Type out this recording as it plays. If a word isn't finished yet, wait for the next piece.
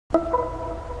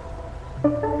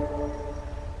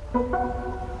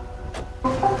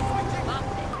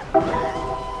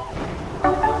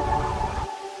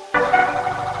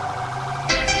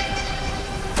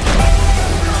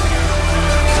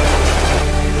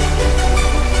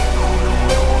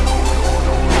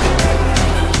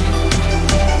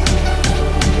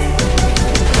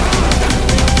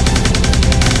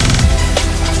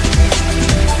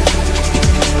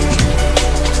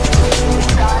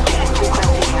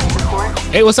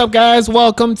Hey, what's up, guys?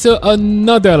 Welcome to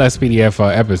another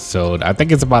Lspdfr episode. I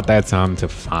think it's about that time to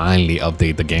finally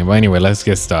update the game. But anyway, let's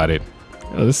get started.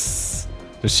 Yo,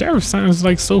 the sheriff sounds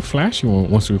like so flashy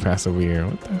once we pass over here.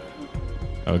 What the?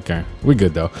 Okay, we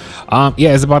good though.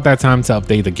 Yeah, it's about that time to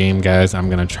update the game, guys. I'm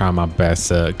gonna try my best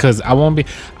because I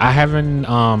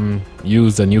haven't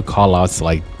used the new callouts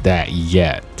like that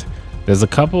yet. There's a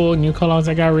couple new callouts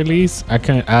that got released. I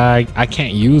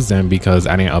can't use them because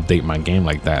I didn't update my game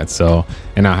like that. So,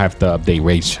 and I have to update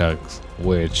raid checks,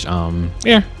 which yeah,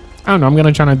 I don't know. I'm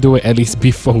gonna try to do it at least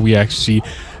before we actually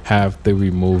have to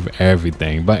remove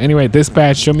everything. But anyway,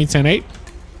 dispatch, show me 10-8.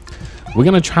 We're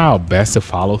gonna try our best to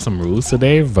follow some rules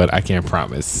today, but I can't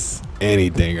promise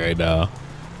anything right now.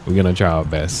 We're gonna try our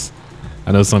best.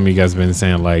 I know some of you guys been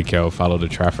saying like, yo, follow the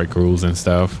traffic rules and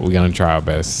stuff. We're gonna try our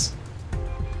best.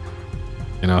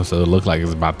 And also, it looks like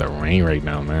it's about to rain right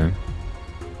now, man.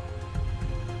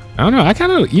 I don't know. I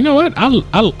kind of, you know what?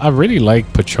 I really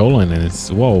like patrolling and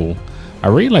it's, whoa. I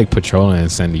really like patrolling in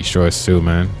Sandy Shores too,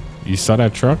 man. You saw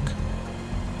that truck?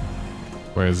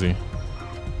 Where is he?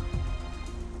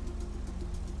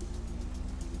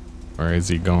 Where is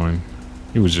he going?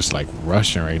 He was just like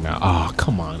rushing right now. Oh,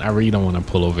 come on. I really don't want to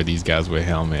pull over these guys with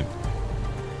helmet.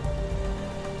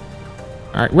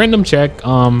 All right, random check.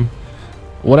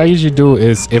 What I usually do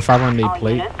is if I run a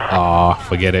plate,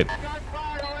 forget it.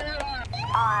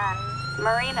 On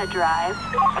Marina Drive,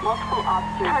 multiple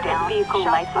officers down, vehicle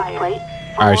license plate.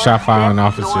 All right, shot fire on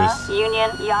officers.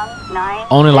 Union, Young, 9.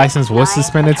 Only license was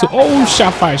suspended too. Oh,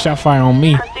 shot fire on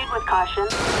me. Proceed with caution.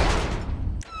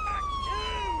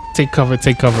 Take cover,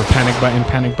 panic button.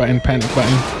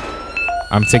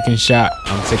 I'm taking shot.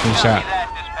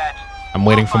 I'm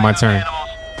waiting for my turn.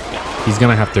 He's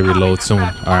gonna have to reload soon. All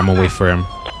right, I'm gonna wait for him.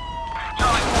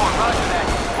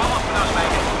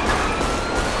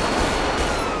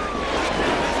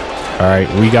 All right,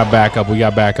 we got backup.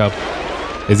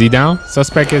 Is he down?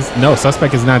 Suspect is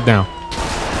not down.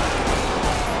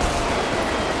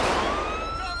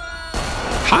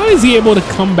 How is he able to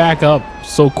come back up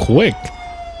so quick?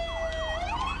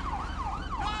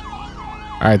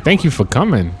 All right, thank you for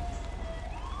coming.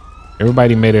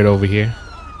 Everybody made it over here.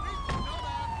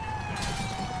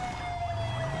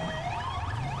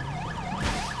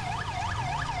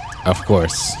 Of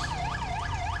course.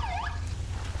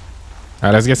 All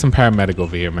right, let's get some paramedic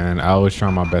over here, man. I always try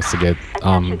my best to get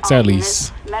to at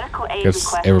least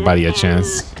gives everybody a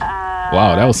chance.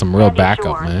 Wow, that was some real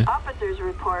backup, man. Officers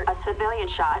report a civilian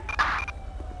shot.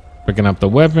 Picking up the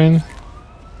weapon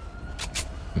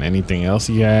and anything else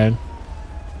he had.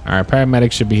 All right,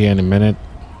 paramedic should be here in a minute.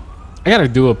 I gotta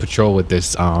do a patrol with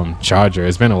this charger.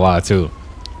 It's been a while too.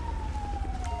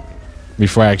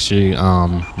 Before I actually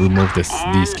remove these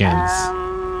skins.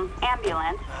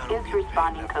 Ambulance is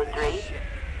responding code 3.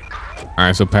 All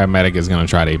right, so paramedic is gonna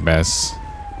try their best.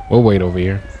 We'll wait over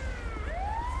here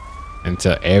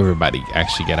until everybody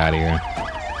actually get out of here.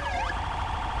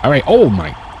 All right. Oh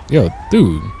my, yo,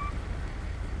 dude,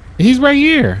 he's right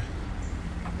here.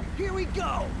 Here we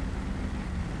go.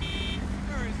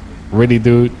 Really,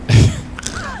 dude?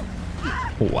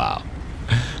 Wow.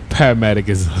 Paramedic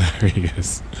is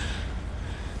hilarious.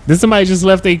 Did somebody just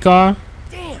left a car?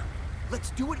 Damn.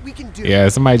 Let's do what we can do. Yeah,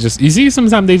 somebody just, you see,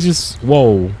 sometimes they just,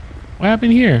 whoa. What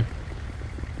happened here?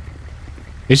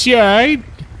 Is she all right?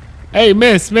 Hey,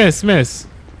 miss.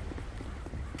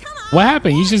 What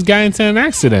happened? You just got into an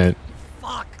accident.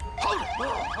 Fuck.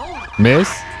 Miss?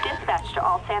 Dispatch to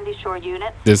all Sandy Shore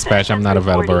units. Dispatch, I'm not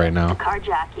available right now.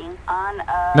 Carjacking on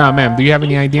Nah, ma'am, do you have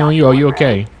any ID on you? Are you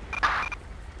okay?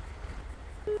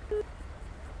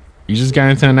 You just got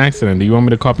into an accident. Do you want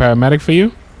me to call paramedic for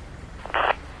you?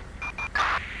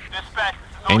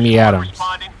 Amy Adams.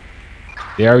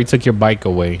 They already took your bike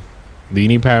away. Do you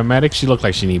need paramedic? She looked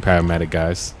like she need paramedic,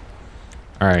 guys.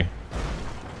 All right.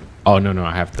 Oh, no.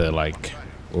 I have to, like,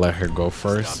 let her go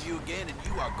first.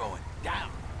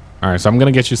 All right, so I'm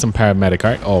going to get you some paramedic.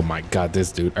 All right. Oh, my God,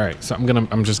 this dude. All right, so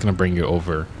I'm just going to bring you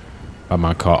over by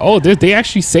my car. Oh, they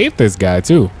actually saved this guy,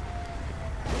 too.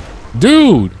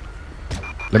 Dude.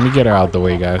 Let me get her out the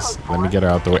way, guys. Let me get her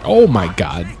out the way. Oh, my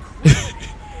God.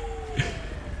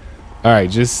 All right,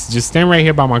 just stand right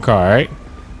here by my car, all right?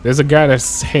 There's a guy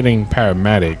that's hitting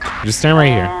paramedic. Just stand right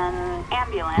here.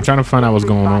 I'm trying to find out what's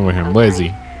going on with him. Where is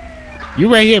he?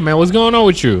 You right here, man. What's going on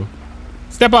with you?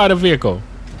 Step out of the vehicle.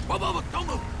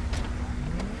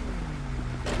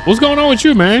 What's going on with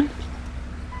you, man?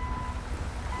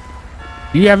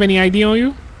 Do you have any ID on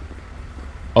you?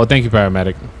 Oh, thank you,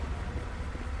 paramedic.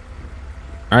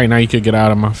 All right, now you can get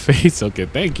out of my face. Okay,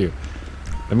 thank you.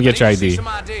 Let me get your ID.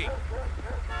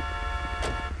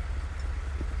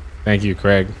 Thank you,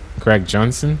 Craig. Craig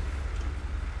Johnson.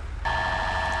 Oh,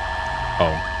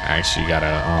 I actually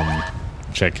gotta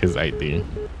check his ID.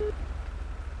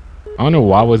 I don't know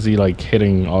why was he like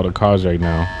hitting all the cars right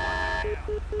now.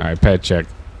 All right, pet check.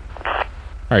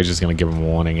 Probably just gonna give him a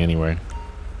warning anyway.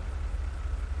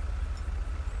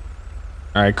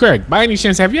 All right, Craig. By any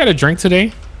chance, have you had a drink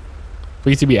today? For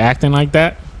you to be acting like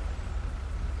that?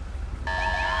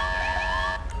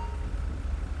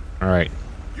 All right.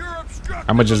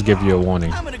 I'm gonna just give you a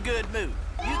warning. I'm in a good mood.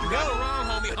 You can go wrong,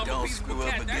 homie. But don't screw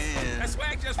up again. That's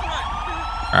swag just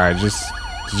right. All right, just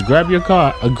grab your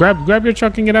car, grab your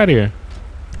truck and get out of here.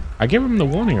 I gave him the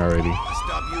warning already. I'll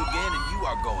stop you again, and you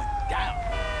are going down.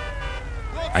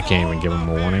 I can't even give him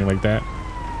a warning like that.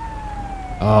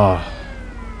 Oh,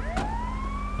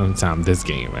 sometimes this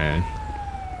game, man.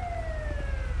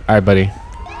 All right, buddy.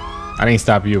 I didn't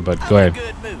stop you, but go ahead.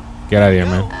 Get out of here,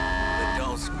 man. But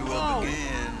don't screw up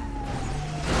again.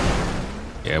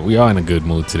 Yeah, we are in a good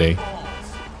mood today.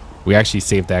 We actually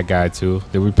saved that guy too.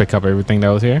 Did we pick up everything that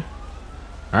was here?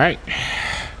 All right.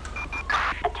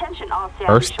 Attention all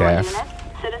Purse Sandy Shore theft. units.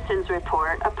 Citizens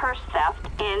report a purse theft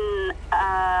in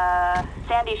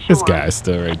Sandy Shore. This guy's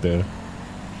still right there.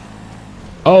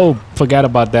 Oh, forgot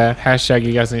about that. Hashtag,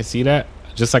 you guys didn't see that?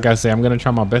 Just like I say, I'm gonna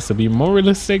try my best to be more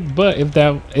realistic, but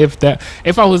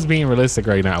if I was being realistic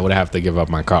right now, I would have to give up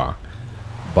my car.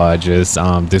 But just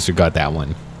disregard that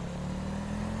one.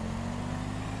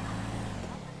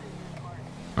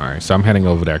 All right, so I'm heading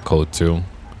over that code too.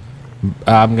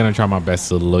 I'm gonna try my best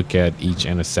to look at each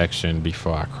intersection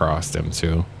before I cross them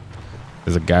too.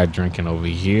 There's a guy drinking over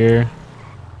here.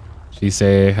 She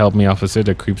said, "Help me, officer.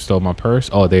 The creep stole my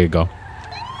purse." Oh, there you go.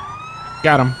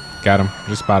 Got him. Got him.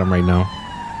 Just spot him right now.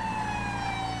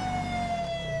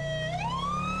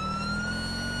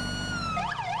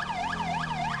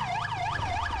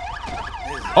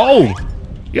 Oh,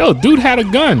 yo, dude had a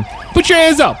gun. Put your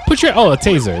hands up. Put your, oh, a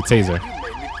taser, a taser.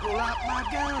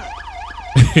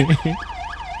 You made me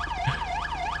pull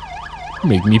out my gun.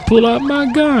 Make me pull out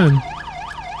my gun.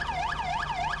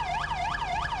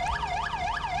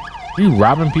 You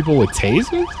robbing people with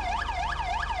tasers?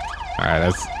 All right,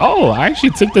 that's, oh, I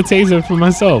actually took the taser for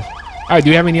myself. All right, do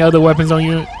you have any other weapons on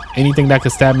you? Anything that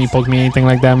could stab me, poke me, anything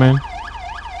like that, man?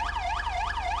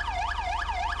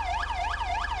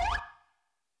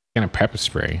 And a pepper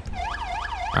spray.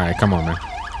 All right, come on, man.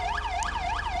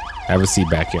 Have a seat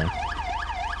back here.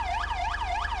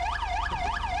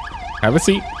 Have a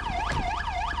seat.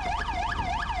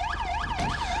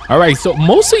 All right, so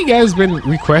most of you guys been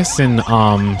requesting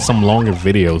some longer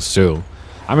videos too.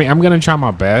 I mean, I'm gonna try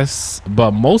my best,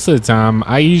 but most of the time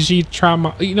I usually try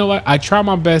my, you know what, I try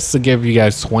my best to give you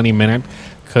guys 20 minutes,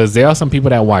 because there are some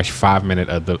people that watch 5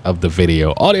 minutes of the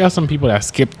video, or there are some people that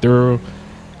skip through.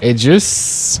 It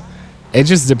just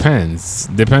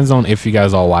depends on if you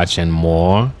guys are watching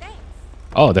more.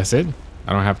 Oh, that's it.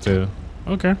 I don't have to.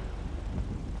 Okay.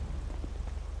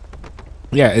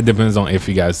 Yeah, it depends on if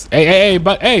you guys. Hey,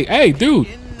 dude.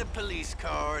 In the police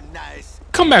car, nice.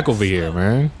 Come back over here,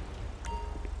 man.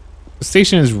 The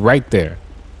station is right there.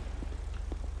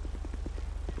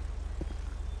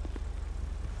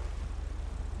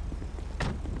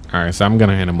 All right, so I'm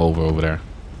gonna hand him over there.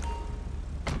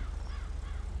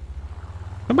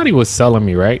 Somebody was selling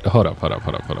me, right? Hold up.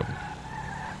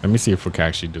 Let me see if we can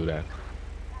actually do that.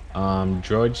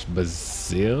 George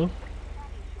Bazil.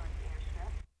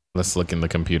 Let's look in the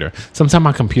computer. Sometimes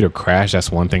my computer crashed. That's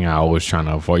one thing I always trying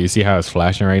to avoid. You see how it's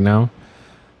flashing right now?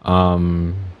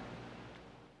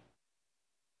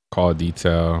 Call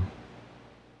detail.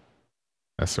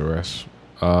 That's a rush.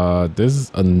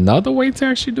 There's another way to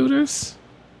actually do this.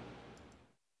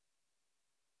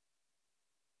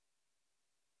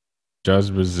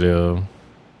 Judge Brazil.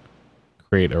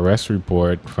 Create arrest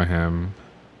report for him.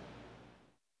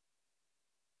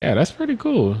 Yeah, that's pretty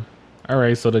cool. All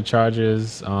right, so the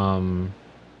charges, I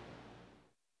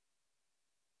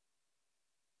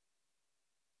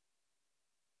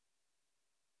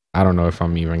don't know if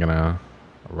I'm even gonna,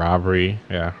 robbery.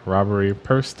 Yeah, robbery,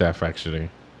 purse theft, actually.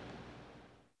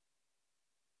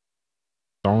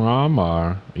 Strong arm,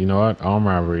 or, you know what, armed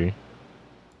robbery.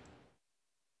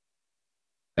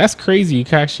 That's crazy, you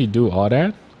can actually do all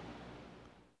that.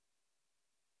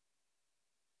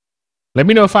 Let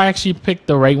me know if I actually picked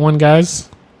the right one, guys.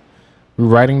 We're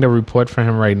writing the report for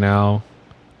him right now.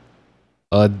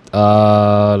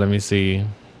 Let me see.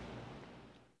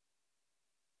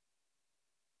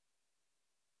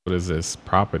 What is this?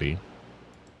 Property.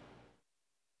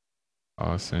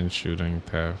 Arson, shooting,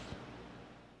 theft.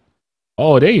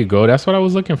 Oh, there you go. That's what I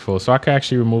was looking for. So I can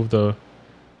actually remove the,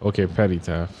 okay, petty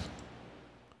theft.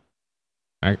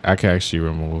 I can actually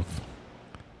remove.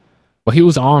 But he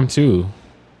was armed too.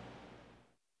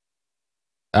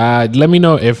 Let me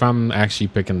know if I'm actually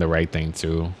picking the right thing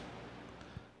too.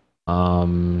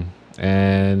 And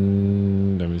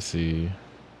let me see.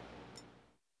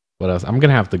 What else? I'm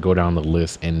gonna have to go down the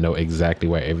list and know exactly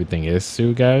where everything is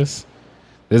too, guys.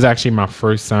 This is actually my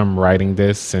first time writing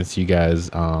this since you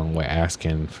guys were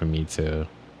asking for me to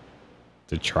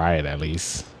try it at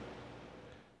least.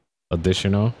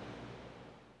 Additional.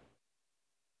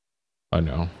 Oh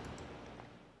no.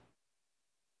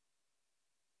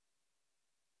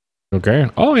 Okay.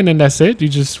 Oh, and then that's it. You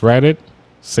just write it,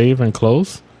 save and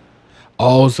close.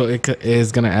 Oh, so it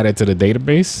is gonna add it to the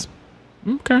database.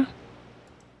 Okay.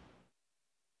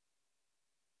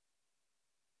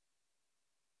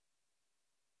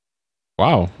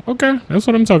 Wow. Okay, that's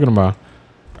what I'm talking about.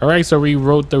 All right, so we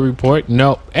wrote the report.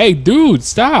 No. Hey, dude,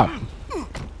 stop.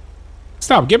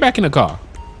 Stop. Get back in the car.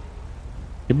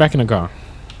 Get back in the car.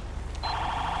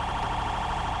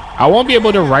 I won't be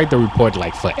able to write the report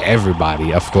like for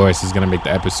everybody. Of course, it's gonna make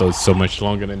the episode so much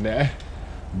longer than that.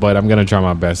 But I'm gonna try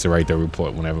my best to write the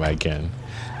report whenever I can.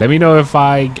 Let me know if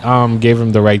I gave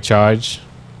him the right charge.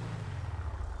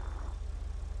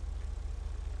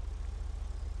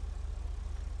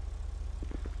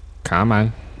 Come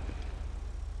on.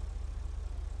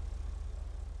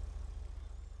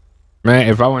 Man,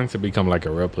 if I wanted to become like a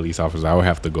real police officer, I would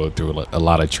have to go through a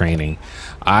lot of training.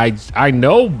 I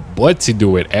know what to do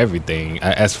with everything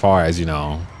as far as, you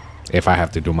know, if I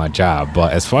have to do my job.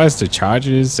 But as far as the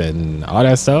charges and all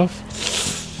that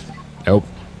stuff, nope.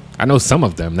 I know some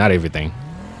of them, not everything.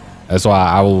 That's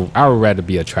why I would rather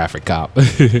be a traffic cop.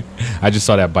 I just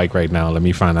saw that bike right now. Let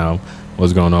me find out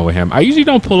what's going on with him. I usually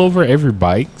don't pull over every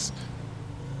bikes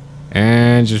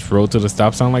and just roll to the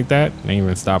stop sign like that. Didn't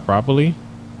even stop properly.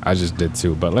 I just did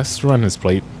too, but let's run his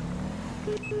plate.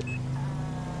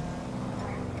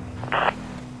 We're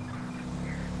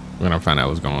gonna find out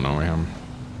what's going on with him.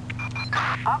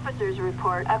 Officers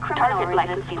report a criminal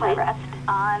residency arrest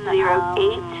on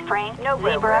 08 Frank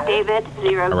Zebra David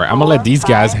 0. All right, I'm gonna let these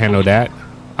guys handle that.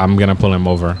 I'm gonna pull him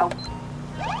over.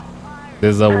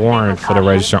 There's a warrant for the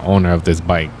registered owner of this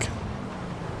bike.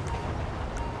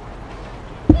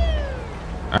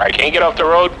 All right, can you get off the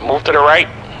road? Move to the right.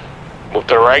 Move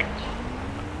to the right.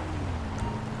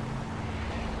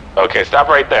 Okay, stop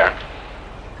right there.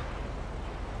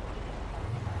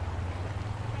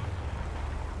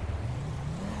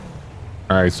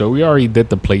 All right, so we already did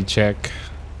the plate check.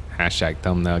 Hashtag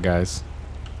thumbnail, guys.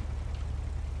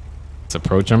 Let's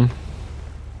approach him.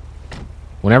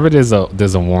 Whenever there's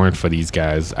a warrant for these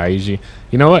guys, I usually,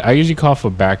 you know what? I usually call for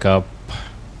backup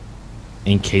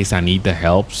in case I need the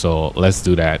help. So let's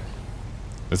do that.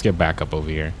 Let's get backup over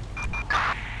here.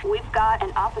 We've got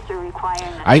an officer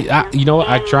requiring. You know what?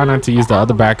 I try not to use the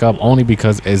other backup only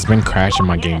because it's been crashing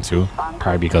my game too.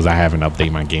 Probably because I haven't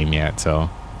updated my game yet. So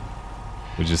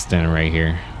we're just standing right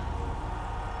here.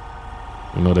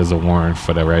 We know there's a warrant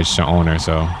for the registered owner,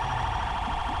 so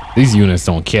these units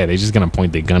don't care. They're just gonna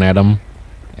point their gun at him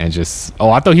and just.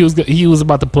 Oh, I thought he was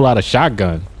about to pull out a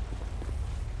shotgun.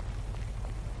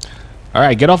 All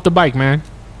right, get off the bike, man.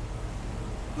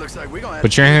 Looks like we're gonna have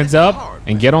Put your hands up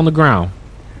and get on the ground.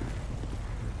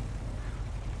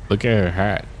 Look at her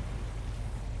hat.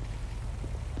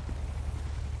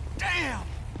 Damn.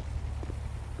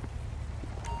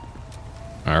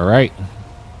 All right.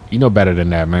 You know better than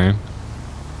that, man.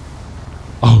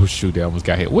 Oh, shoot. They almost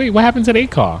got hit. Wait, what happened to their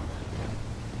car?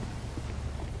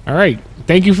 All right.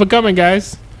 Thank you for coming,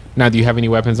 guys. Now, do you have any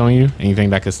weapons on you? Anything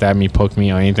that could stab me, poke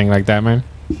me, or anything like that, man?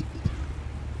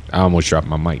 I almost dropped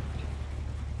my mic.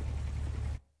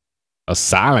 A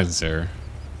silencer.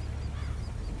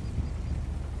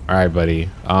 All right, buddy.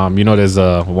 You know there's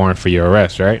a warrant for your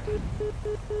arrest, right?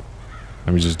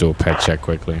 Let me just do a pet check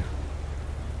quickly.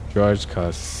 George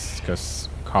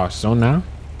Carson now.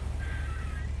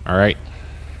 All right.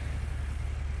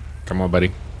 Come on,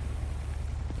 buddy.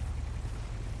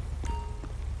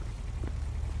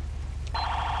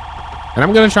 And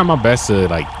I'm gonna try my best to,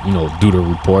 like, you know, do the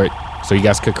report so you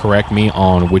guys could correct me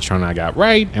on which one I got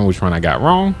right and which one I got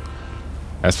wrong.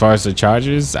 As far as the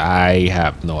charges, I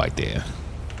have no idea.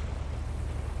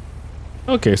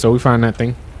 Okay, so we found that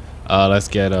thing. Let's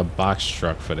get a box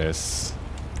truck for this.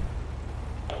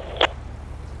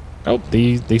 Oh,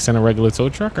 they sent a regular tow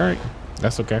truck. All right,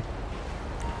 that's okay.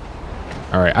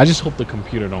 All right, I just hope the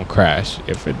computer don't crash.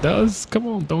 If it does, come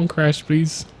on, don't crash,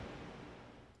 please.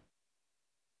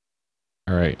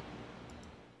 All right.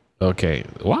 Okay.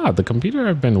 Wow, the computer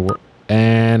have been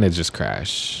and it just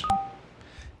crashed.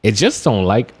 It just don't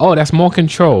like. Oh, that's more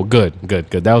control. Good.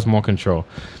 That was more control.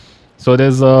 So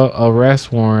there's a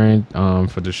arrest warrant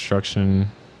for destruction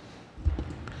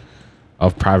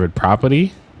of private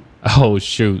property. Oh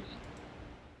shoot.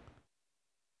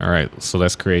 All right, so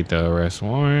let's create the arrest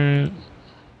warrant.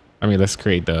 I mean, let's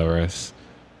create the arrest.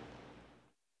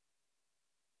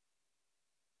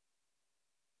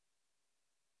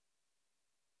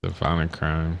 The violent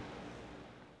crime.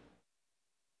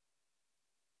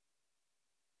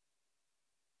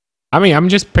 I mean, I'm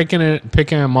just picking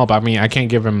him up. I mean, I can't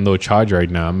give him no charge right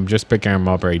now. I'm just picking him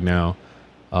up right now.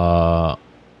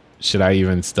 Should I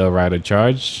even still write a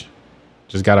charge?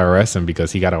 Just gotta arrest him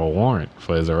because he got a warrant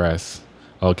for his arrest.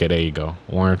 Okay, there you go.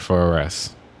 Warrant for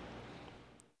arrest.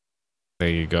 There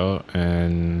you go.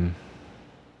 And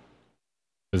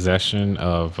possession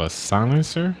of a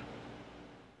silencer.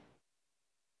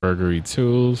 Burglary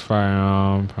tools,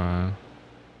 firearm.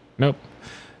 Nope.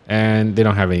 And they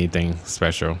don't have anything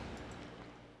special.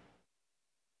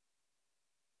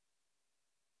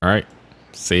 All right.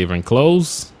 Save and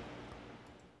close.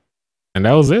 And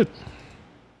that was it.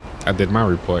 I did my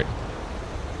report.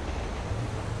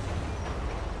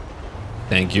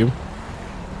 Thank you.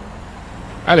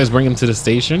 I just bring him to the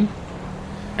station.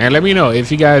 And let me know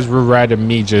if you guys would rather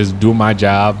me just do my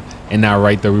job and not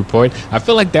write the report. I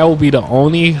feel like that will be the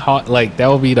only that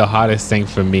will be the hardest thing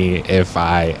for me if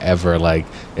I ever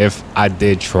if I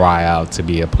did try out to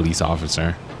be a police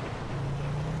officer.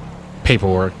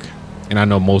 Paperwork. And I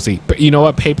know mostly, but you know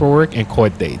what? Paperwork and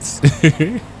court dates.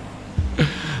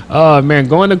 Oh man,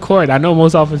 going to court. I know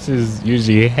most officers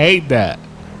usually hate that.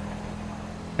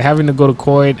 Having to go to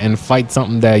court and fight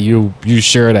something that you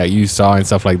sure that you saw and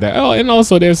stuff like that. Oh, and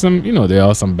also there's some, there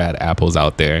are some bad apples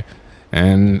out there.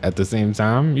 And at the same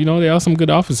time, there are some good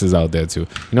officers out there too. You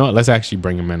know what? Let's actually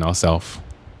bring them in ourselves.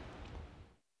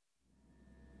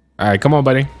 All right, come on,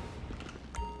 buddy.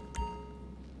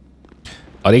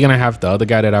 Are they gonna have the other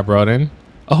guy that I brought in?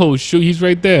 Oh shoot, he's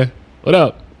right there. What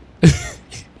up?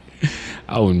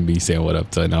 I wouldn't be saying what up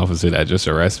to an officer that just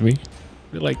arrested me.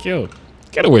 They're like, yo,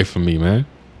 get away from me, man.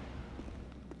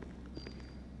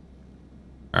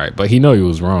 All right, but he know he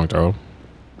was wrong, though.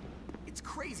 It's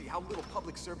crazy how little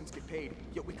public servants get paid,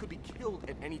 yet we could be killed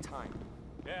at any time.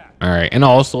 Yeah. All right, and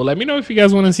also let me know if you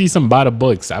guys want to see some by the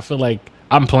books. I feel like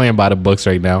I'm playing by the books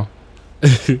right now.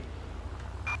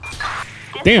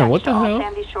 Damn, what the hell?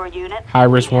 High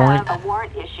risk warrant. A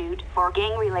warrant issued for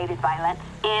gang-related violence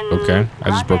in okay,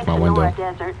 I just broke my window.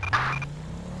 Desert.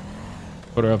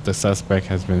 Photo of the suspect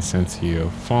has been sent to your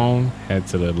phone. Head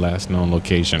to the last known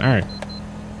location. All right.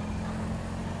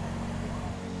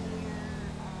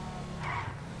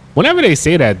 Whenever they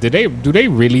say that, do they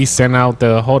really send out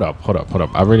the hold up?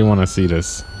 I really want to see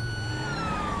this.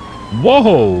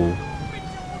 Whoa.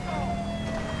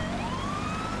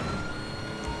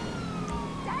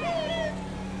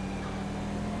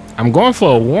 I'm going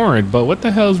for a warrant, but what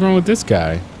the hell is wrong with this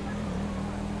guy?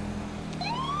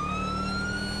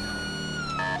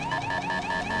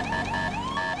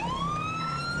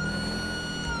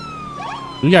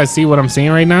 You guys see what I'm seeing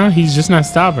right now? He's just not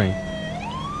stopping.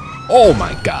 Oh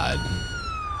my God.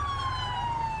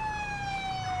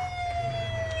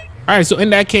 All right, so in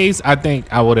that case, I think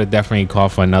I would have definitely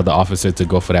called for another officer to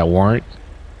go for that warrant.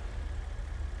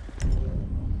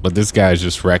 But this guy is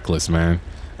just reckless, man.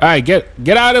 All right, get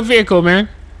out of the vehicle, man.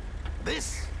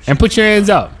 And put your hands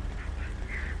up.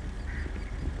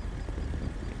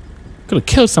 Could have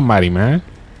killed somebody, man.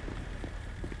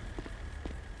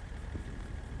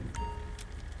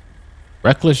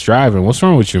 Reckless driving. What's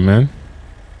wrong with you, man?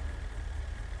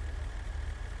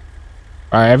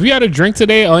 All right, have you had a drink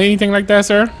today or anything like that,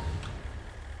 sir?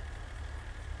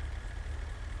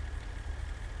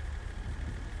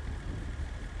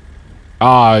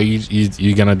 Oh,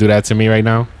 you gonna do that to me right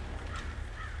now?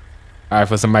 All right,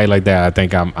 for somebody like that, I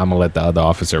think I'm gonna let the other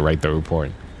officer write the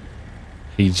report.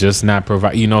 He's just not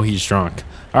provide. He's drunk.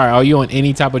 All right, are you on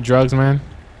any type of drugs, man?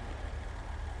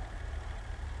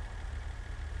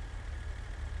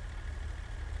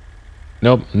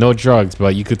 Nope, no drugs,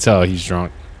 but you could tell he's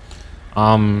drunk.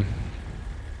 Do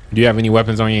you have any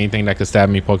weapons on you? Anything that could stab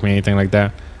me, poke me, anything like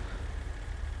that?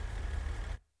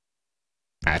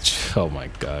 Oh my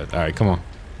God. All right, come on.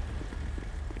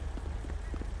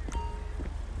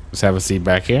 Let's have a seat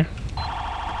back here.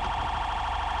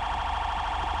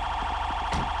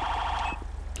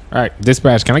 All right,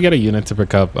 dispatch, can I get a unit to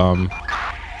pick up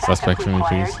suspect for me,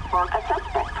 please?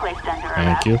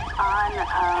 Thank you.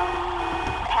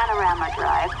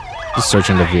 Just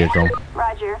searching the vehicle.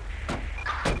 Roger.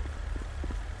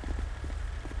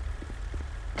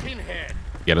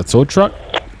 Get a tow truck.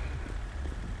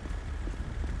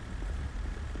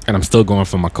 And I'm still going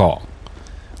for my call.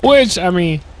 Which, I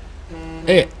mean,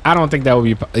 I don't think that would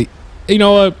be. You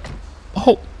know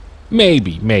what?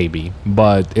 Maybe.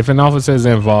 But if an officer is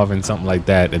involved in something like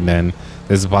that, and then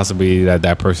there's a possibility that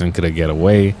that person could get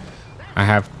away,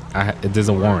 there's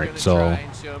a warrant, so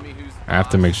I have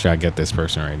to make sure I get this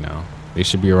person right now. They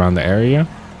should be around the area,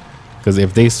 because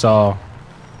if they saw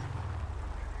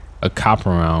a cop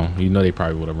around, you know they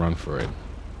probably would have run for it.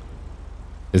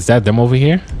 Is that them over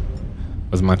here?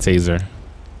 Where's my taser?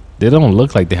 They don't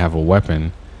look like they have a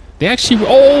weapon. They actually,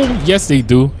 oh, yes they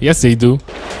do. Yes they do.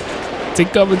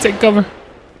 Take cover, take cover.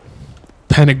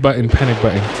 Panic button, panic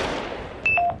button.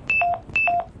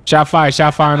 Shot fire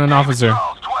on an officer.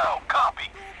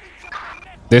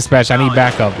 Dispatch, I need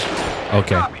backup.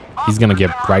 Okay, he's gonna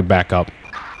get right back up.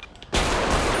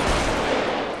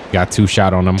 Got 2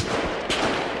 shot on him.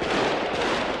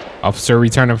 Officer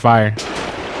returning fire.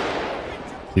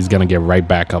 He's gonna get right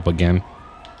back up again.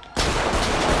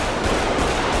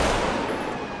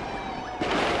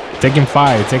 Taking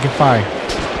fire, taking fire.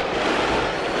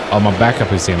 Oh, my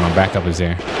backup is here. My backup is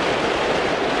here.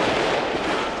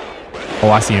 Oh,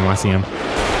 I see him. I see him.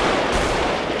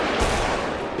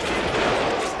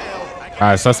 All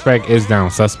right, suspect is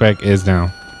down. Suspect is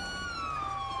down.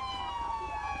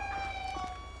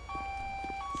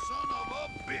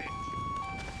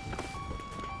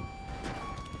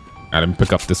 I didn't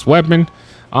pick up this weapon.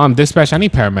 Dispatch, I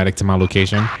need paramedic to my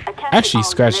location. Actually,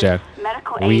 scratch that.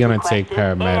 We're gonna take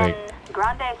paramedic.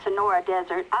 Grande Sonora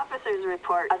Desert. Officers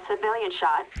report a civilian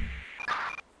shot.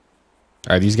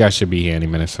 All right, these guys should be here any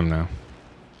minutes from now.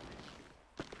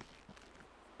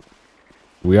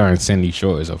 We are in Sandy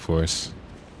Shores, of course.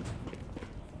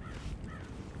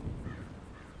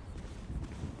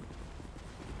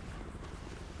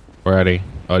 Where are they?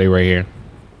 Oh, they right here.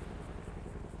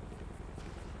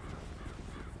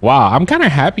 Wow, I'm kind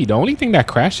of happy. The only thing that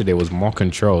crashed today was more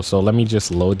control. So let me just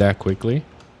load that quickly.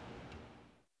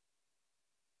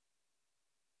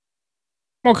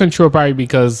 More control probably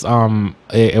because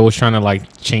it was trying to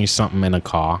like change something in the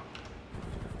car.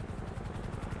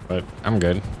 But I'm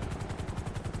good.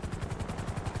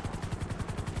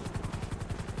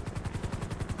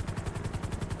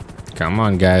 Come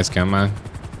on, guys, come on.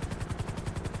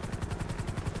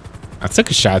 I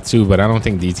took a shot too, but I don't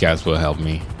think these guys will help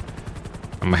me.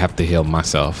 I'm gonna have to heal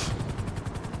myself.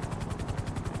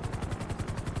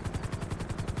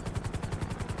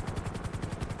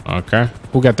 Okay,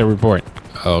 who got the report?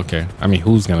 Oh, okay. I mean,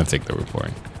 who's gonna take the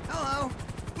report? Hello.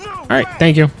 No All right,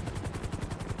 thank you.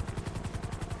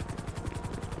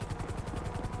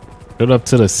 Showed up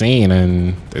to the scene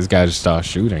and this guy just started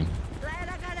shooting. Glad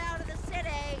I got out of the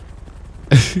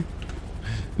city.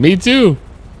 Me too.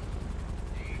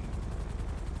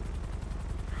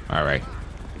 All right,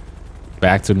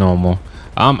 back to normal.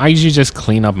 I usually just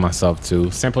clean up myself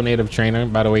too. Simple native trainer,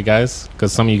 by the way, guys,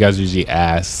 because some of you guys usually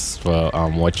ask for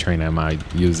what trainer am I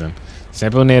using.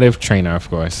 Simple native trainer, of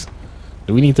course.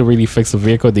 Do we need to really fix the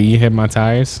vehicle? Did you hit my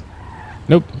tires?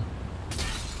 Nope.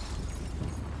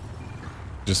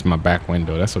 Just my back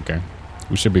window. That's okay.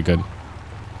 We should be good.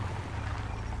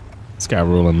 This guy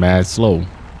rolling mad slow.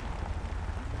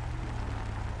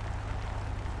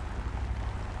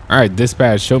 All right,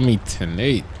 dispatch, show me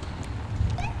 10-8.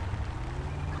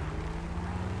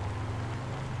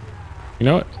 You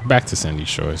know what? Back to Sandy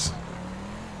Shores.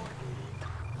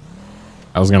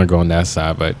 I was gonna go on that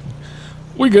side, but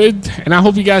we're good. And I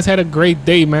hope you guys had a great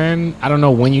day, man. I don't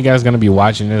know when you guys gonna be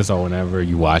watching this or whenever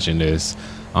you watching this.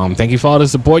 Thank you for all the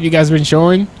support you guys been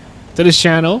showing to this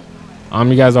channel.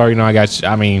 You guys already know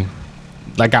I mean,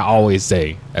 like I always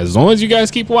say, as long as you guys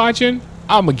keep watching,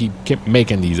 I'm gonna keep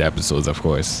making these episodes, of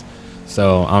course.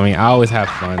 So I mean, I always have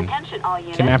fun.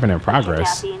 Kidnapping in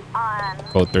progress.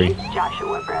 Code 3.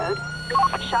 Joshua Road.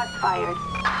 Shots fired.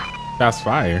 Shots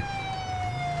fired.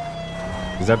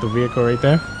 Is that the vehicle right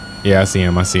there? Yeah, I see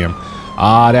him. I see him.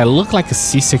 That looked like a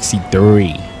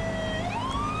C63.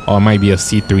 Or it might be a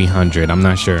C300. I'm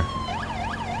not sure.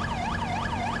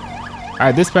 All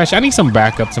right, dispatch. I need some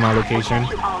backup to my location.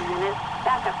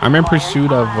 I'm in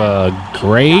pursuit of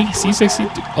gray C63.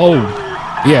 Oh,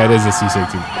 yeah, it is a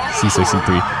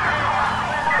C63.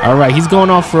 All right, he's going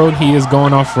off road. He is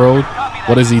going off road.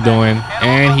 What is he doing?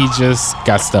 And he just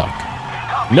got stuck.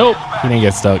 Nope, he didn't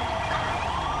get stuck.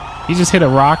 He just hit a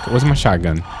rock. Where's my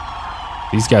shotgun?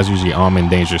 These guys are usually armed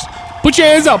and dangerous. Put your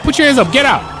hands up. Put your hands up. Get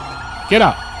out. Get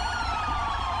out.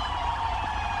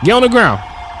 Get on the ground.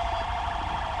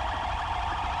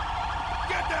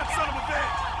 Get that son of a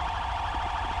bitch.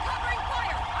 Covering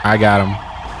fire. I got him.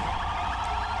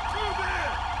 Move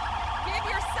in. Give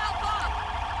yourself up.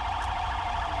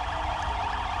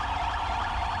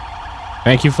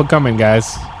 Thank you for coming,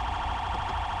 guys.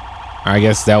 I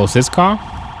guess that was his car.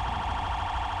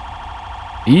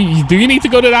 Do you need to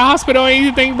go to the hospital or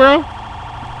anything, bro?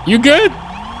 You good?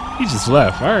 He just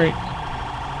left. All right.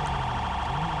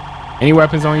 Any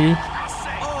weapons on you?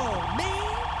 Oh,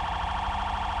 man.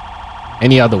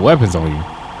 Any other weapons on you?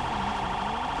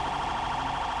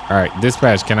 All right,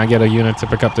 dispatch. Can I get a unit to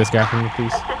pick up this guy for me,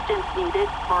 please? Assistance needed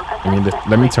for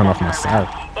Let me turn off my siren.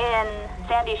 in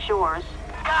Sandy Shores.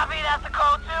 Copy, that's the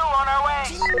code 2 on our way.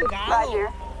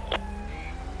 Roger.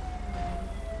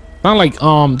 Sound like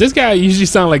this guy usually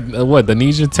sound like what, the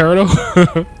Ninja Turtle?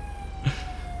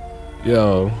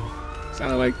 Yo,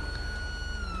 sound like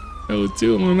code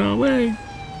 2 on our way.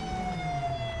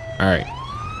 All right,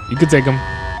 you can take him.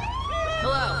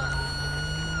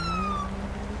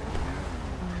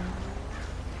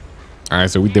 All right,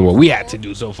 so we did what we had to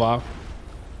do so far.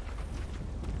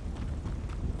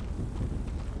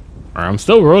 All right, I'm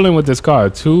still rolling with this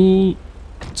car. Two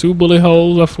bullet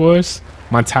holes, of course.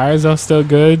 My tires are still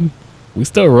good. We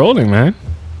still rolling, man.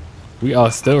 We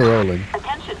are still rolling.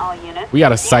 Attention all units. We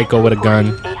got a psycho with a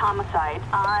gun. A homicide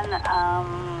on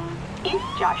East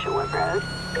Joshua Road.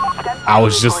 I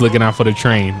was just looking out for the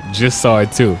train. Just saw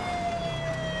it too.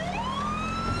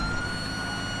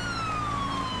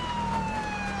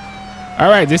 All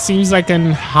right, this seems like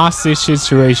an hostage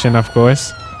situation, of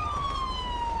course.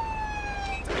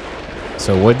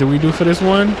 So what do we do for this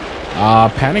one?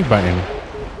 Panic button.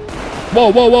 Whoa,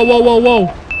 whoa, whoa, whoa, whoa, whoa.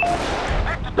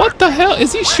 What the hell?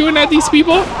 Is he shooting at these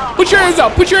people? Put your hands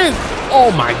up, put your hands.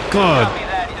 Oh my God.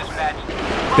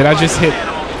 Did I just hit?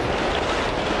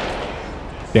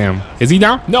 Damn, is he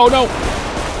down? No, no.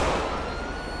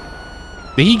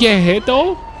 Did he get hit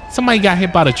though? Somebody got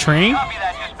hit by the train?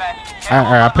 All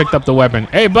right, I picked up the weapon.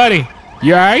 Hey, buddy,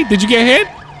 you all right? Did you get hit?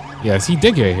 Yes, he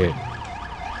did get hit.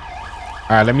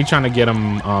 All right, let me try to get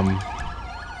him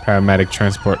paramedic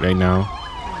transport right now.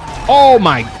 Oh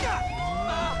my!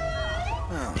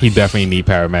 He definitely need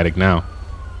paramedic now.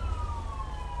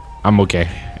 I'm okay.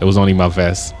 It was only my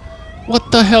vest.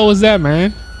 What the hell was that,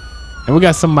 man? And we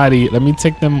got somebody. Let me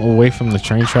take them away from the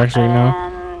train tracks right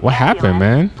now. What happened,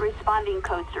 man? Responding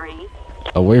code 3.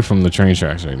 Away from the train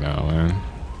tracks right now, man.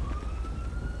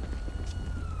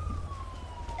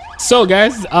 So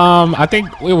guys, I think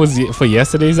it was for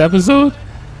yesterday's episode.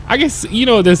 I guess, you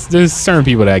know, there's certain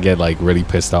people that get like really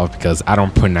pissed off because I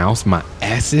don't pronounce my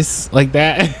S's like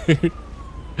that.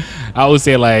 I would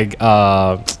say like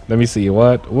let me see,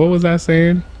 what was I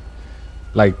saying?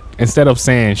 Like instead of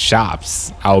saying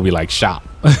shops, I would be like shop.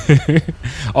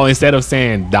 Or instead of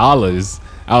saying dollars,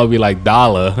 I would be like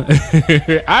dollar.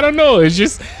 I don't know, it was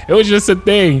just a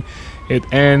thing.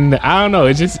 And I don't know,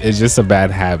 it's just a bad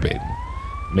habit.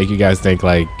 Make you guys think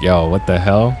like, yo, what the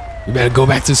hell? You better go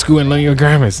back to school and learn your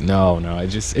grammars. No,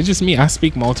 it's just me. I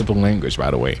speak multiple language,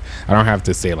 by the way. I don't have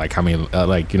to say like how many,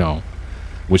 like, you know,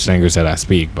 which language that I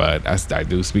speak, but I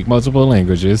do speak multiple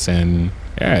languages, and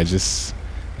yeah, that's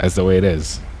the way it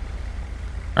is.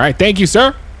 All right, thank you,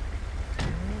 sir.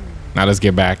 Now let's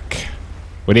get back.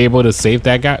 Were they able to save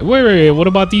that guy? Wait, what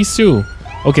about these two?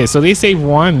 Okay, so they saved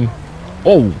one.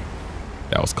 Oh,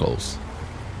 that was close.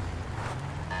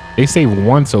 They saved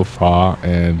one so far,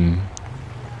 and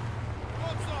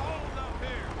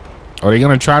are they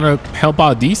gonna try to help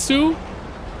out these two?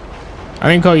 I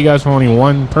didn't call you guys for only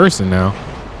one person now.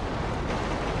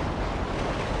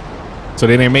 So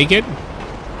they didn't make it?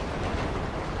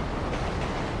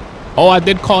 Oh, I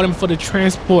did call them for the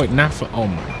transport, not for, oh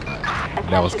my God.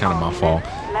 That was kind of my fault.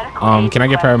 Can I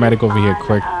get paramedic over here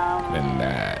quick? Then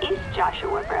that. East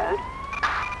Joshua Road.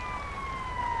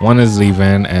 One is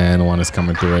leaving and one is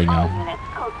coming through right now. Units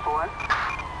code 4.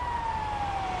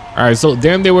 All right, so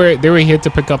damn, they were here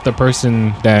to pick up the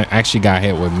person that actually got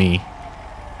hit with me.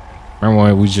 Remember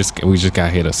when we just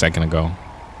got hit a second ago?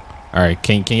 All right,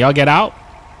 can y'all get out?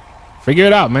 Figure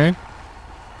it out, man.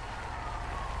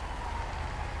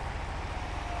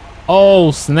 Oh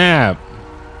snap!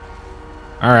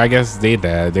 All right, I guess they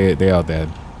dead. They all dead.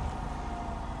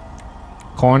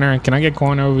 Corner, can I get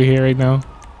corner over here right now?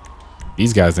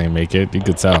 These guys ain't make it. You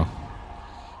could tell.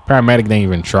 Paramedic didn't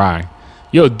even try.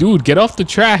 Yo, dude, get off the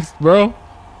tracks, bro.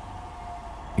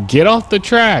 Get off the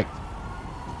track.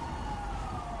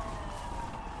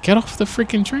 Get off the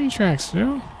freaking train tracks,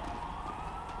 yo.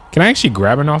 Can I actually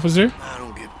grab an officer? I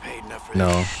don't get paid enough for No,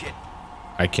 this shit.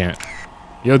 I can't.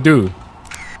 Yo, dude.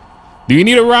 Do you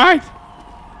need a ride?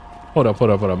 Hold up.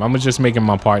 I'm just making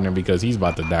my partner because he's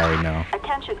about to die right now.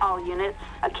 Attention all units.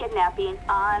 A kidnapping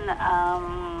on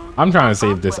I'm trying to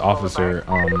save this officer.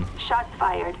 Shots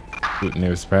fired.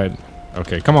 Near spread.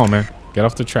 Okay, come on, man. Get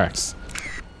off the tracks.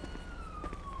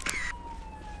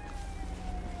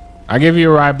 I'll give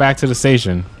you a ride back to the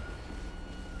station.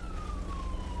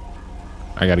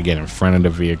 I got to get in front of the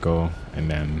vehicle and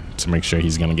then to make sure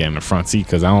he's going to get in the front seat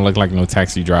because I don't look like no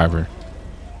taxi driver.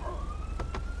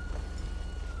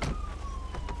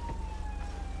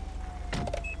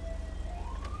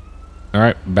 All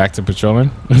right, back to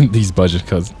patrolling these budget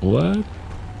cuz what?